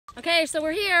Okay, so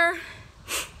we're here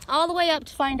all the way up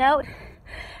to find out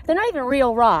they're not even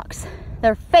real rocks.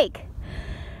 They're fake.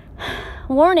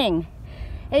 Warning,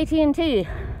 AT&T.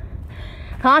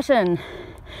 Caution,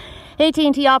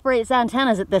 AT&T operates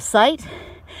antennas at this site,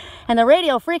 and the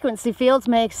radio frequency fields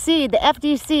may exceed the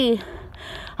FDC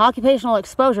occupational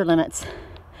exposure limits.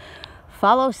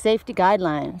 Follow safety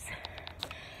guidelines.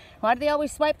 Why do they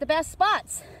always swipe the best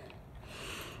spots?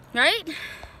 Right?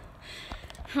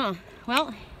 Huh,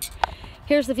 well,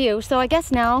 here's the view. So I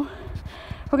guess now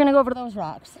we're gonna go over to those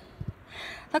rocks.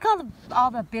 Look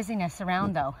all the busyness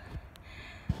around though.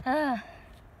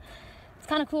 It's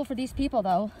kind of cool for these people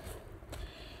though,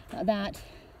 that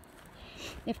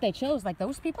if they chose, like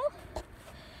those people,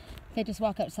 they just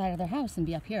walk outside of their house and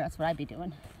be up here. That's what I'd be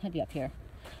doing. I'd be up here.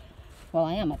 Well,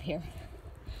 I am up here.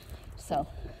 So,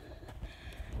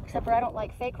 except for I don't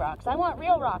like fake rocks. I want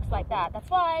real rocks like that. That's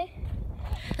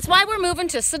why we're moving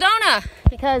to Sedona,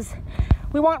 because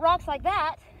we want rocks like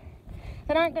that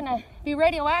that aren't gonna be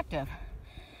radioactive.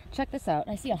 Check this out.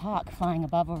 I see a hawk flying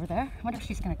above over there. I wonder if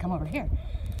she's gonna come over here.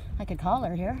 I could call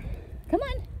her here. Come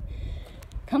on.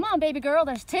 Come on, baby girl,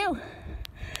 there's two.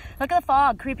 Look at the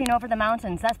fog creeping over the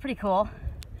mountains. That's pretty cool.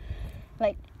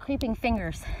 Like creeping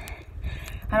fingers.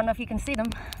 I don't know if you can see them,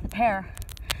 the pair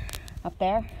up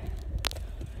there.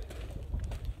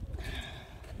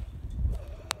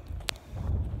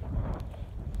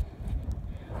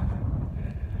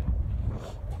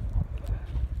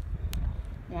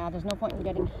 Yeah, there's no point in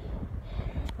getting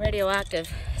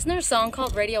radioactive. Isn't there a song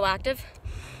called Radioactive?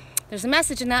 There's a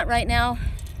message in that right now.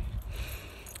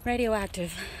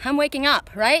 Radioactive. I'm waking up,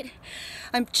 right?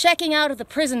 I'm checking out of the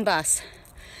prison bus.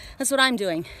 That's what I'm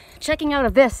doing. Checking out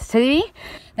of this, see?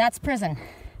 That's prison.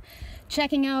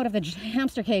 Checking out of the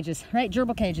hamster cages, right?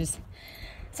 Gerbil cages.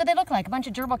 So they look like a bunch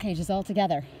of gerbil cages all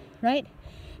together, right?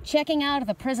 Checking out of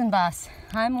the prison bus.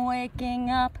 I'm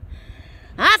waking up.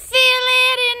 I feel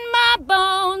it in my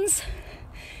bones.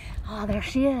 Oh, there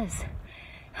she is.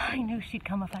 I knew she'd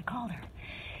come if I called her.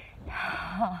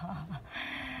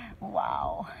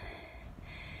 Wow.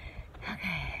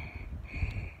 Okay.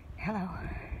 Hello.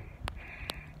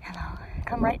 Hello.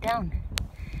 Come right down.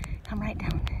 Come right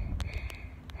down.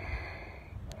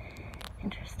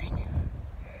 Interesting.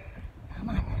 Come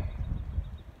on.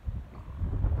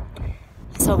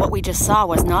 So what we just saw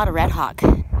was not a red hawk.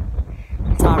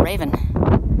 We saw a raven.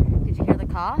 Did you hear the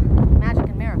caw? Magic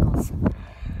and miracles.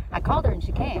 I called her and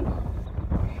she came.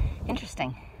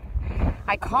 Interesting.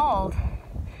 I called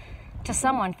to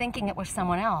someone thinking it was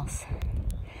someone else,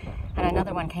 and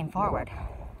another one came forward.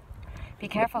 Be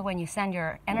careful when you send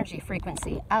your energy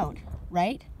frequency out,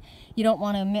 right? You don't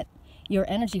want to emit your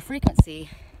energy frequency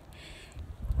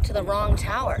to the wrong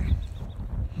tower.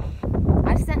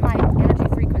 I sent my energy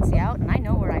frequency out and I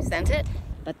know where I sent it,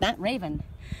 but that raven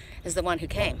is the one who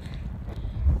came.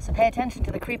 So pay attention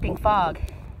to the creeping fog,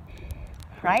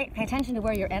 right? Pay attention to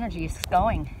where your energy is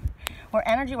going.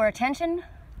 Where attention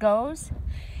goes,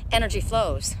 energy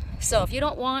flows. So if you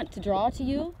don't want to draw to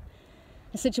you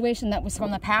a situation that was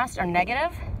from the past or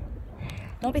negative,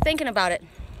 don't be thinking about it.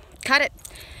 Cut it.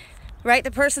 Write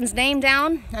the person's name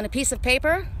down on a piece of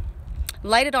paper.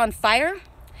 Light it on fire.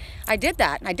 I did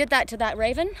that. I did that to that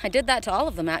raven. I did that to all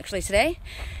of them actually today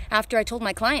after I told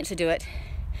my client to do it.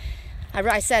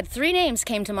 I said 3 names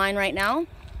came to mind right now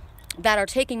that are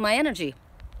taking my energy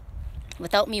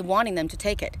without me wanting them to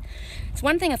take it. It's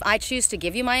one thing if I choose to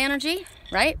give you my energy,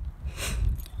 right?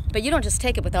 But you don't just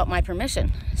take it without my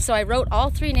permission. So I wrote all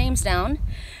 3 names down,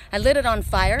 I lit it on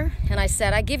fire, and I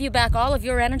said, I give you back all of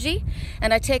your energy,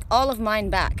 and I take all of mine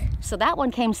back. So that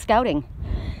one came scouting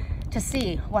to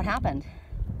see what happened.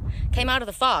 Came out of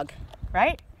the fog,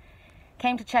 right?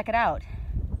 Came to check it out.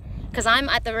 Because I'm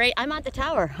at the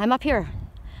tower, I'm up here.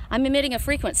 I'm emitting a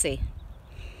frequency.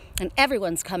 And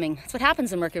everyone's coming. That's what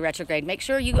happens in Mercury retrograde. Make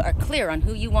sure you are clear on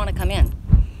who you want to come in.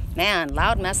 Man,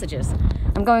 loud messages.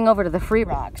 I'm going over to the free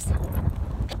rocks.